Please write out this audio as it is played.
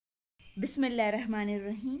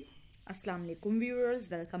बिस्मिल्लाहिर्रहमानिर्रहीम। अस्सलाम वालेकुम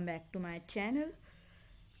viewers, welcome back to my channel.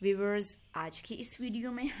 Viewers, आज की इस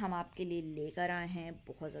वीडियो में हम आपके लिए लेकर आए हैं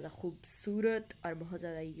बहुत ज़्यादा खूबसूरत और बहुत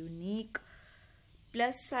ज़्यादा unique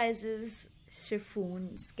plus sizes chiffon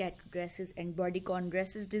skirt dresses and bodycon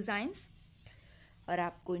dresses designs. और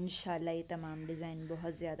आपको इंशाल्लाह ये तमाम डिज़ाइन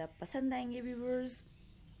बहुत ज़्यादा पसंद आएंगे व्यूअर्स।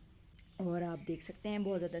 और आप देख सकते हैं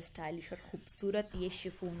बहुत ज़्यादा स्टाइलिश और ख़ूबसूरत ये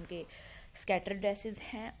शिफॉन के स्कैटर ड्रेसेस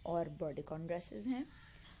हैं और बॉडीकॉन ड्रेसेस हैं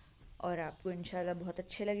और आपको इंशाल्लाह बहुत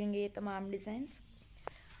अच्छे लगेंगे ये तमाम डिज़ाइंस।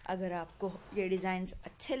 अगर आपको ये डिज़ाइंस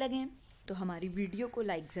अच्छे लगें तो हमारी वीडियो को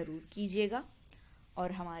लाइक ज़रूर कीजिएगा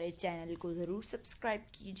और हमारे चैनल को ज़रूर सब्सक्राइब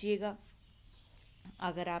कीजिएगा।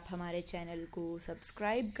 अगर आप हमारे चैनल को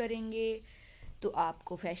सब्सक्राइब करेंगे तो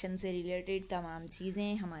आपको फ़ैशन से रिलेटेड तमाम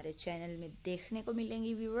चीज़ें हमारे चैनल में देखने को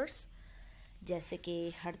मिलेंगी व्यूअर्स, जैसे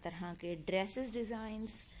कि हर तरह के ड्रेसेस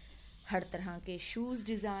डिज़ाइंस, हर तरह के शूज़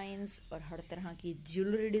डिज़ाइंस और हर तरह की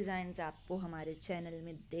ज्वेलरी डिज़ाइंस आपको हमारे चैनल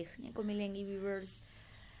में देखने को मिलेंगी व्यूअर्स।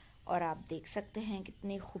 और आप देख सकते हैं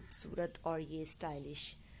कितने खूबसूरत और ये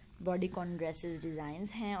स्टाइलिश बॉडीकॉन ड्रेसेस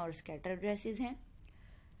डिज़ाइंस हैं और स्कैटर ड्रेसेस हैं,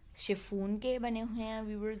 शिफॉन के बने हुए हैं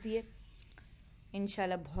व्यूअर्स। ये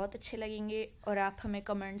इंशाल्लाह बहुत अच्छे लगेंगे और आप हमें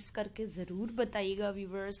कमेंट्स करके ज़रूर बताइएगा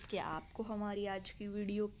व्यूअर्स कि आपको हमारी आज की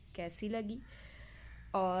वीडियो कैसी लगी।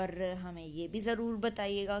 और हमें ये भी ज़रूर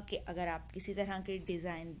बताइएगा कि अगर आप किसी तरह के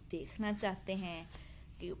डिज़ाइन देखना चाहते हैं,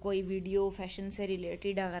 कि कोई वीडियो फैशन से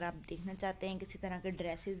रिलेटेड अगर आप देखना चाहते हैं, किसी तरह के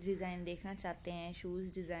ड्रेसेस डिज़ाइन देखना चाहते हैं,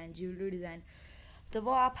 शूज़ डिज़ाइन, ज्वेलरी डिज़ाइन, तो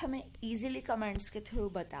वो आप हमें ईज़िली कमेंट्स के थ्रू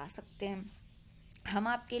बता सकते हैं। हम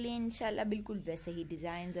आपके लिए इंशाल्लाह बिल्कुल वैसे ही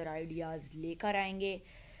डिज़ाइंस और आइडियाज़ लेकर आएंगे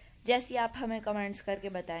जैसे आप हमें कमेंट्स करके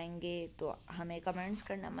बताएंगे। तो हमें कमेंट्स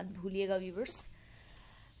करना मत भूलिएगा व्यूअर्स।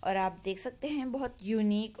 और आप देख सकते हैं बहुत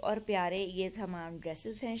यूनिक और प्यारे ये तमाम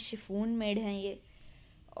ड्रेसेस हैं, शिफॉन मेड हैं ये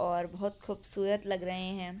और बहुत खूबसूरत लग रहे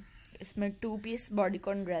हैं। इसमें 2 पीस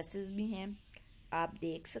बॉडीकॉन ड्रेसेस भी हैं, आप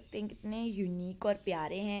देख सकते हैं कितने यूनिक और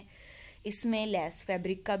प्यारे हैं। इसमें लेस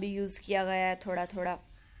फैब्रिक का भी यूज़ किया गया है थोड़ा थोड़ा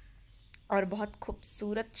और बहुत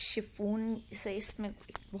खूबसूरत शिफॉन से इसमें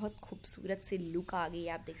बहुत खूबसूरत सी लुक आ गई।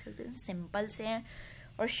 आप देख सकते हैं सिंपल से हैं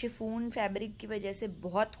और शिफॉन फैब्रिक की वजह से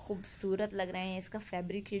बहुत खूबसूरत लग रहे हैं। इसका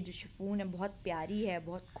फैब्रिक ये जो शिफॉन है बहुत प्यारी है,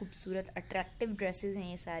 बहुत खूबसूरत अट्रैक्टिव ड्रेसेस हैं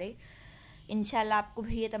ये सारे। इंशाल्लाह आपको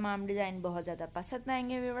भी ये तमाम डिज़ाइन बहुत ज़्यादा पसंद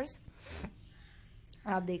आएंगे व्यूअर्स।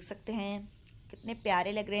 आप देख सकते हैं कितने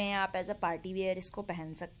प्यारे लग रहे हैं। आप एज अ पार्टी वेयर इसको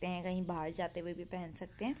पहन सकते हैं, कहीं बाहर जाते हुए भी पहन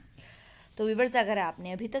सकते हैं। तो व्यूअर्स, अगर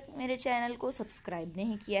आपने अभी तक मेरे चैनल को सब्सक्राइब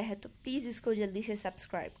नहीं किया है तो प्लीज़ इसको जल्दी से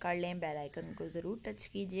सब्सक्राइब कर लें, बेल आइकन को ज़रूर टच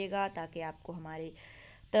कीजिएगा ताकि आपको हमारे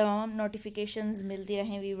तमाम नोटिफिकेशंस मिलती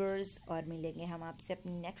रहें व्यूअर्स। और मिलेंगे हम आपसे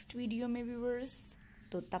अपनी नेक्स्ट वीडियो में व्यूअर्स।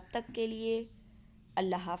 तो तब तक के लिए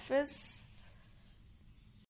अल्लाह हाफ़िज़।